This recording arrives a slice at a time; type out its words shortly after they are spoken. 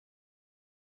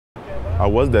I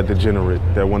was that degenerate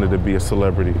that wanted to be a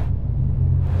celebrity.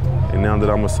 And now that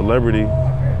I'm a celebrity,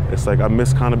 it's like I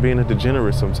miss kind of being a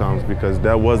degenerate sometimes because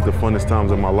that was the funnest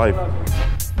times of my life.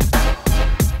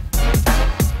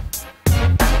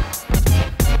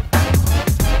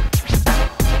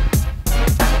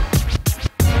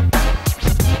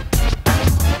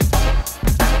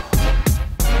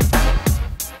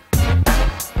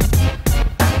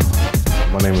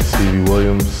 My name is Stevie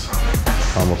Williams.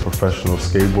 I'm a professional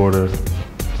skateboarder,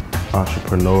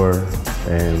 entrepreneur,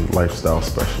 and lifestyle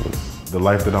specialist. The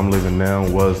life that I'm living now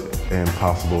was an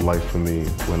impossible life for me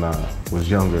when I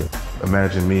was younger.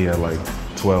 Imagine me at like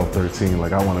 12, 13,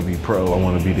 like I want to be pro, I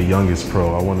want to be the youngest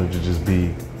pro, I wanted to just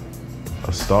be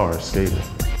a star skater.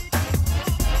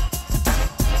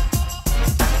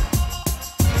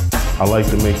 I like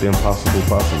to make the impossible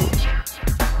possible.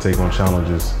 Take on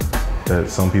challenges that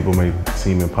some people may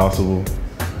seem impossible,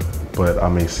 but I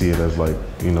may see it as like,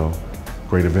 you know,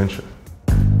 great adventure.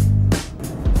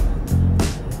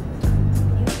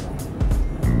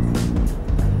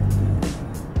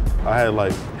 I had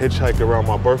like hitchhiked around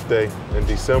my birthday in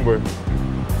December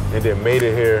and then made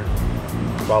it here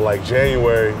by like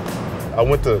January. I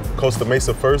went to Costa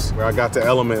Mesa first, where I got to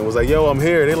Element and was like, yo, I'm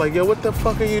here. They're like, yo, what the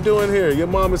fuck are you doing here? Your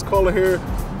mom is calling here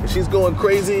and she's going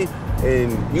crazy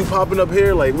and you popping up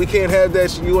here, like we can't have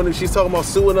that. She's talking about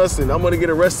suing us and I'm gonna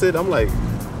get arrested. I'm like,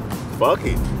 fuck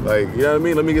it. Like, you know what I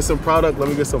mean? Let me get some product, let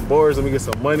me get some boards, let me get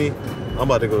some money. I'm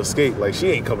about to go skate. Like, she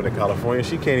ain't coming to California.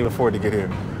 She can't even afford to get here.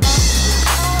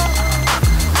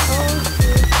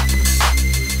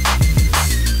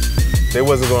 They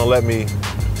wasn't gonna let me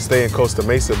stay in Costa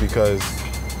Mesa because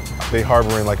they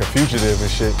harboring like a fugitive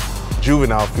and shit,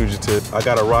 juvenile fugitive. I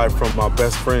got a ride from my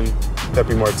best friend,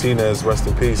 Pepe Martinez, rest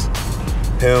in peace.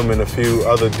 Him and a few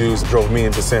other dudes drove me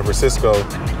into San Francisco.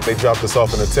 They dropped us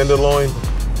off in a Tenderloin,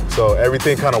 so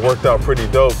everything kind of worked out pretty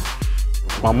dope.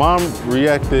 My mom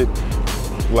reacted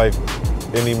like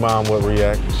any mom would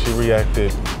react. She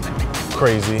reacted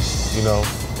crazy, you know,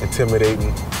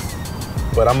 intimidating.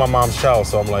 But I'm my mom's child,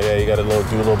 so I'm like, hey, you gotta do a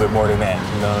little bit more than that,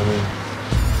 you know what I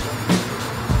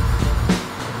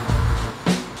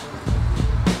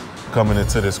mean? Coming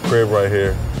into this crib right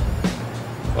here,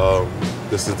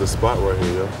 this is the spot right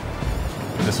here, yo.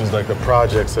 This was like the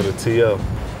projects of the TL.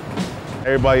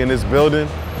 Everybody in this building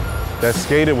that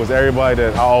skated was everybody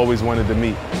that I always wanted to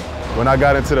meet. When I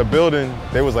got into the building,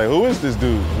 they was like, who is this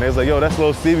dude? And they was like, yo, that's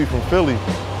little Stevie from Philly.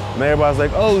 And everybody's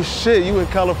like, oh shit, you in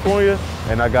California?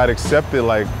 And I got accepted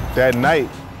like that night,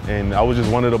 and I was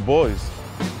just one of the boys.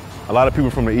 A lot of people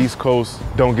from the East Coast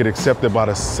don't get accepted by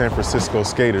the San Francisco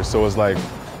skaters, so it's like,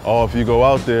 oh, if you go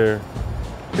out there,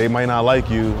 they might not like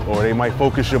you, or they might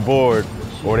focus your board,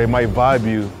 or they might vibe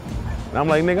you. And I'm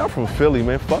like, nigga, I'm from Philly,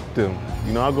 man, fuck them.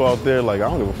 You know, I go out there like, I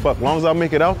don't give a fuck. As long as I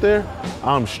make it out there,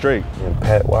 I'm straight. And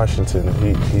Pat Washington,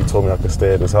 he told me I could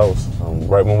stay at his house.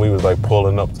 Right when we was like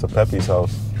pulling up to Pepe's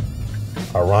house,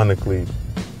 ironically,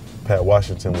 Pat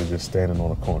Washington was just standing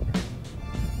on a corner.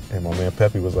 And my man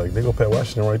Pepe was like, there go Pat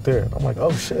Washington right there. And I'm like,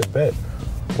 oh shit, bet.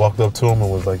 Walked up to him and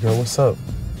was like, yo, what's up?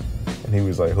 And he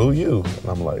was like, who you? And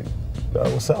I'm like, yo,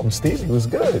 what's up? I'm Stevie, what's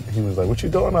good? He was like, what you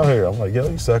doing out here? I'm like, yo,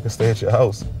 you said I could stay at your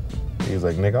house. He was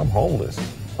like, nigga, I'm homeless.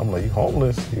 I'm like, you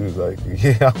homeless? He was like,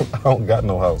 yeah, I don't got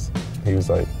no house. He was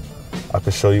like, I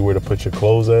could show you where to put your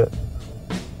clothes at.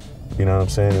 You know what I'm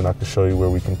saying? And I could show you where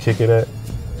we can kick it at.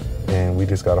 And we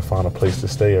just gotta find a place to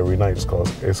stay every night. It's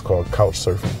called couch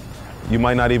surfing. You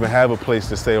might not even have a place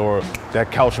to stay, or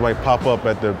that couch might pop up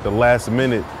at the last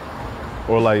minute,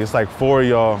 or like it's like 4 of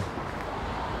y'all,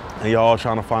 and y'all all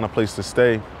trying to find a place to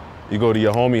stay. You go to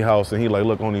your homie house, and he like,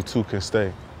 look, only 2 can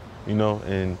stay, you know?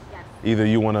 And either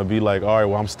you wanna be like, all right,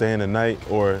 well, I'm staying the night,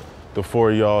 or the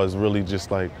 4 of y'all is really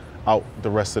just like out the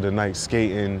rest of the night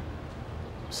skating,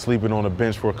 sleeping on a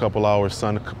bench for a couple hours,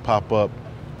 sun could pop up,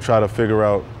 try to figure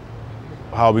out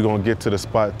how we gonna get to the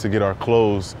spot to get our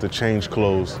clothes, to change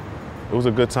clothes. It was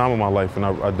a good time in my life, and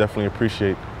I definitely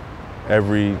appreciate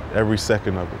every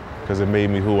second of it, because it made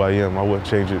me who I am. I wouldn't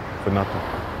change it for nothing.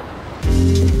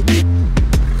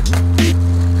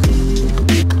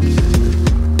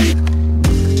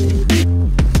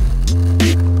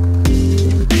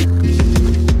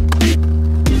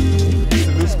 It's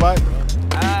a new spot?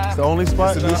 It's the only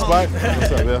spot? It's a new spot?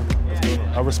 What's up,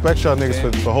 yeah? I respect y'all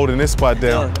niggas for holding this spot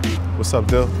down. What's up,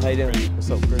 Dill? How you doing? What's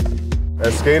up, Chris?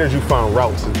 As skaters, you find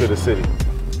routes into the city.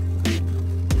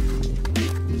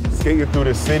 Skating through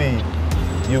the city,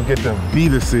 you get to be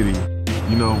the city.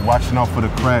 You know, watching out for the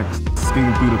cracks,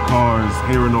 skating through the cars,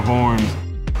 hearing the horns,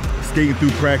 skating through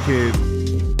crackheads.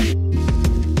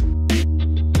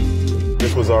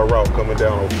 This was our route coming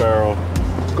down O'Farrell,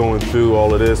 going through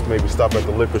all of this, maybe stop at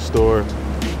the liquor store,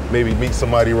 maybe meet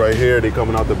somebody right here, they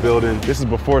coming out the building. This is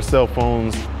before cell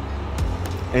phones,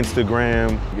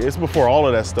 Instagram. It's before all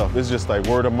of that stuff. It's just like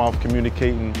word of mouth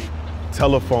communicating,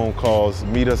 telephone calls,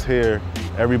 meet us here,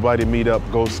 everybody meet up,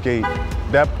 go skate.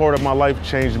 That part of my life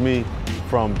changed me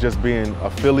from just being a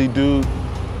Philly dude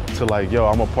to like, yo,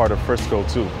 I'm a part of Frisco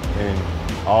too. And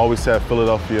I always had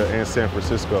Philadelphia and San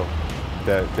Francisco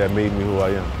that made me who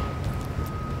I am.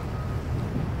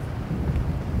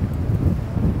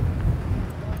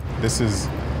 This is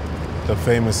the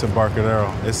famous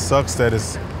Embarcadero. It sucks that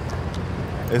it's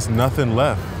nothing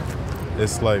left.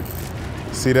 It's like,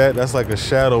 see that? That's like a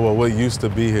shadow of what used to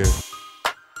be here.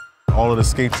 All of the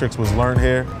skate tricks was learned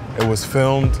here. It was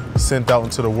filmed, sent out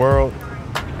into the world.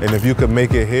 And if you could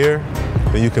make it here,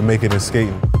 then you can make it in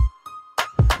skating.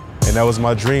 And that was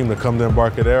my dream, to come to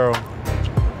Embarcadero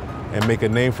and make a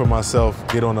name for myself,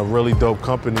 get on a really dope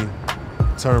company,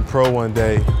 turn pro one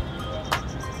day,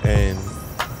 and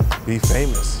be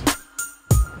famous.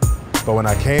 But when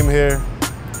I came here,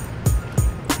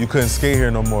 you couldn't skate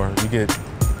here no more. You get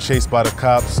chased by the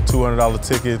cops, $200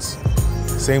 tickets.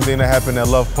 Same thing that happened at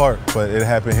Love Park, but it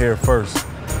happened here first.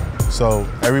 So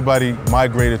everybody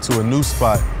migrated to a new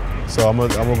spot. So I'm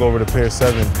gonna go over to Pier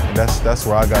 7, and that's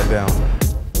where I got down.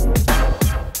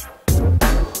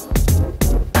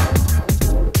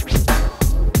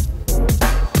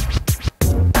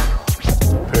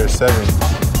 Pier 7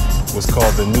 was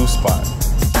called the new spot.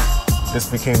 This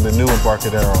became the new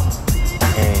Embarcadero,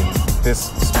 and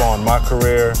this spawned my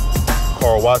career,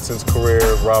 Carl Watson's career,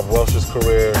 Rob Welch's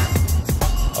career,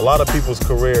 a lot of people's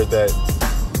career that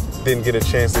didn't get a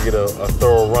chance to get a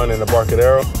thorough run in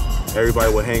Embarcadero.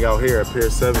 Everybody would hang out here at Pier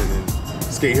 7 and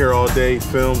skate here all day,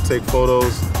 film, take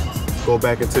photos, go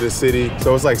back into the city.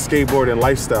 So it's like skateboarding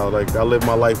lifestyle. Like, I live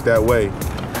my life that way.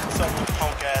 What's up, you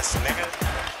punk ass nigga?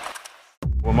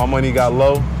 When my money got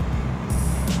low,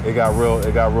 it got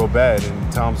real bad,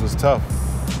 and times was tough.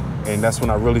 And that's when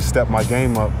I really stepped my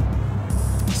game up,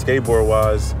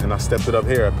 skateboard-wise, and I stepped it up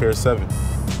here at Pier 7.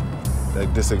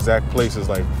 Like, this exact place is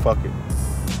like, fuck it.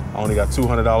 I only got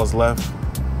 $200 left.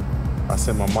 I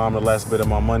sent my mom the last bit of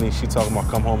my money. She talking about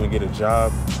come home and get a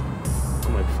job.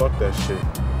 I'm like, fuck that shit.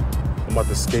 I'm about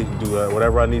to skate and do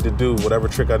whatever I need to do, whatever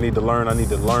trick I need to learn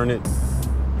it.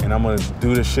 And I'm gonna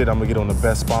do this shit, I'm gonna get on the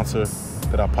best sponsor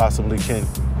that I possibly can.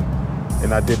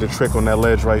 And I did the trick on that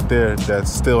ledge right there that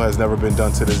still has never been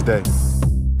done to this day.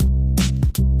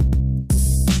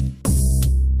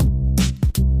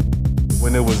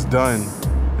 When it was done,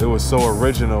 it was so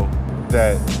original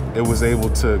that it was able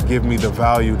to give me the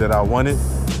value that I wanted.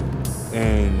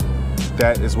 And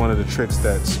that is one of the tricks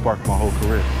that sparked my whole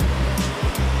career.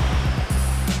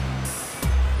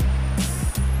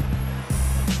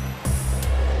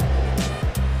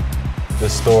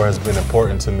 This store has been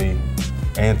important to me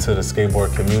and to the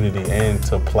skateboard community and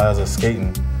to Plaza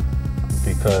Skating,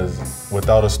 because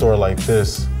without a store like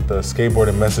this, the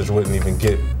skateboarding message wouldn't even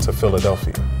get to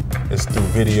Philadelphia. It's through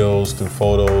videos, through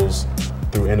photos,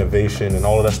 through innovation, and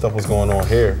all of that stuff was going on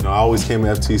here. You know, I always came to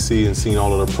FTC and seen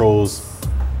all of the pros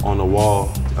on the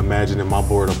wall, imagining my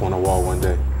board up on the wall one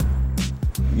day.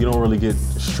 You don't really get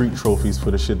street trophies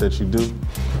for the shit that you do,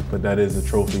 but that is a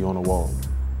trophy on the wall.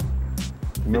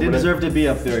 It didn't deserve to be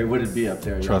up there, it wouldn't be up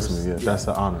there. Trust me, yeah, that's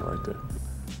an honor right there.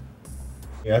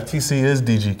 Yeah, FTC is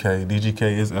DGK.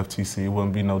 DGK is FTC. It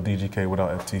wouldn't be no DGK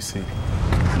without FTC.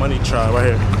 Money trial right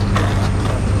here.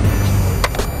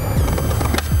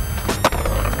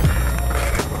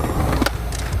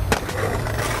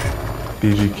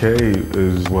 DGK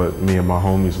is what me and my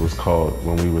homies was called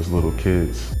when we was little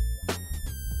kids.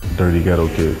 Dirty Ghetto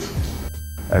Kids.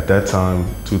 At that time,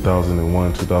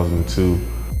 2001, 2002,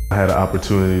 I had an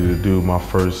opportunity to do my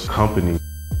first company.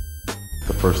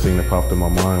 The first thing that popped in my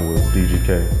mind was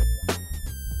DGK.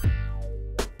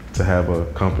 To have a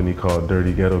company called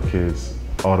Dirty Ghetto Kids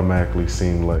automatically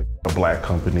seemed like a black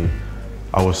company.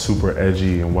 I was super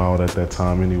edgy and wild at that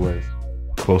time anyway.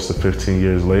 Close to 15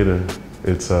 years later,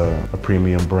 it's a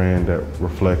premium brand that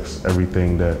reflects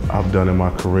everything that I've done in my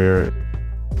career.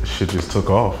 Shit just took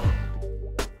off.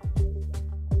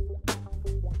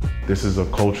 This is a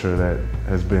culture that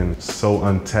has been so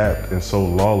untapped and so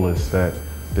lawless that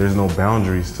there's no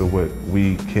boundaries to what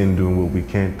we can do and what we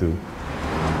can't do.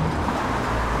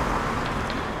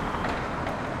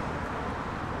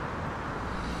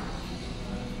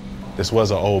 This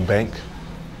was an old bank.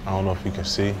 I don't know if you can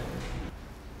see.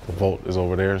 The vault is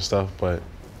over there and stuff, but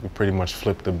we pretty much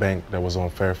flipped the bank that was on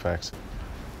Fairfax.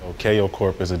 So KO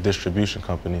Corp is a distribution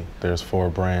company. There's 4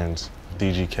 brands: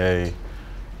 DGK,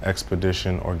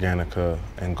 Expedition, Organica,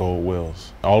 and Gold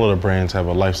Wheels. All of the brands have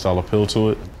a lifestyle appeal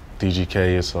to it.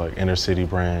 DGK is like inner city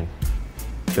brand.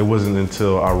 It wasn't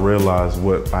until I realized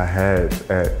what I had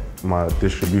at my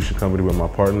distribution company with my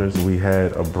partners. We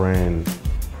had a brand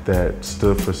that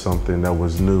stood for something that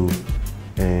was new,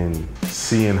 and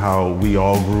seeing how we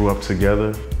all grew up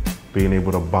together, being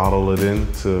able to bottle it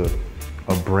into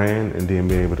a brand and then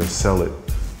be able to sell it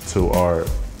to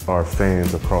our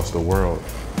fans across the world.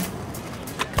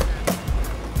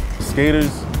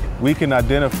 Skaters, we can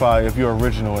identify if you're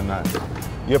original or not.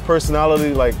 Your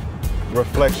personality like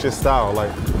reflects your style,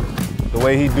 like the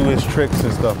way he do his tricks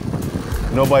and stuff.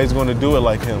 Nobody's gonna do it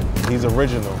like him. He's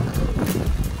original.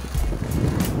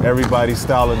 Everybody's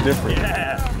style is different.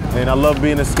 Yeah. And I love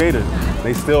being a skater.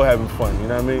 They still having fun, you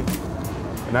know what I mean?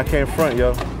 And I can't front,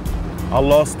 yo. I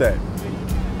lost that.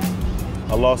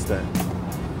 I lost that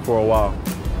for a while.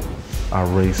 I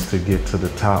raced to get to the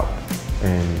top,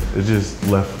 and it just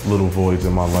left little voids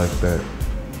in my life that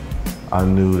I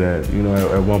knew that, you know,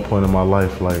 at one point in my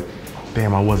life, like,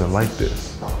 damn, I wasn't like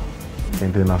this.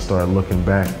 And then I started looking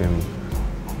back and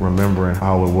remembering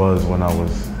how it was when I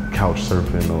was couch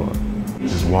surfing or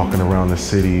just walking around the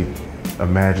city,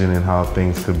 imagining how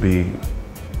things could be.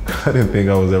 I didn't think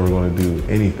I was ever going to do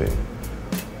anything.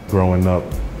 Growing up,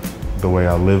 the way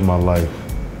I lived my life,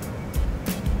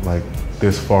 like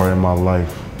this far in my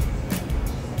life,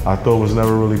 I thought was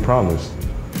never really promised.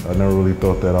 I never really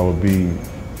thought that I would be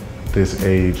this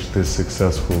age, this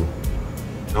successful.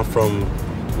 I'm from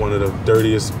one of the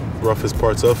dirtiest, roughest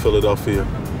parts of Philadelphia,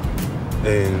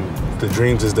 and the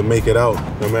dreams is to make it out,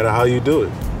 no matter how you do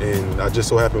it. And I just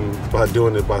so happened by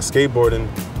doing it by skateboarding,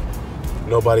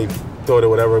 nobody thought it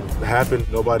would ever happen.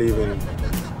 Nobody even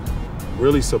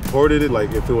really supported it.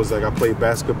 Like if it was like I played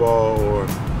basketball or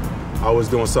I was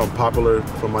doing something popular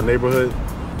from my neighborhood,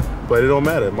 but it don't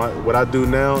matter. What I do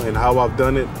now and how I've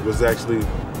done it was actually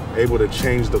able to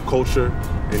change the culture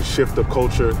and shift the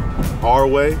culture our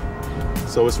way,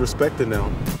 so it's respected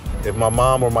now. If my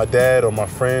mom or my dad or my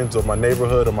friends or my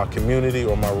neighborhood or my community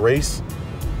or my race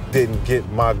didn't get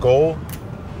my goal,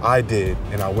 I did,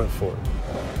 and I went for it.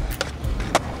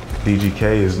 DGK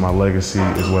is my legacy,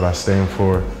 is what I stand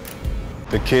for.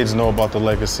 The kids know about the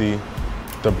legacy,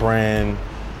 the brand,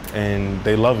 and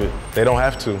they love it. They don't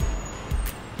have to,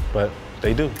 but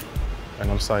they do,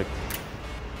 and I'm psyched.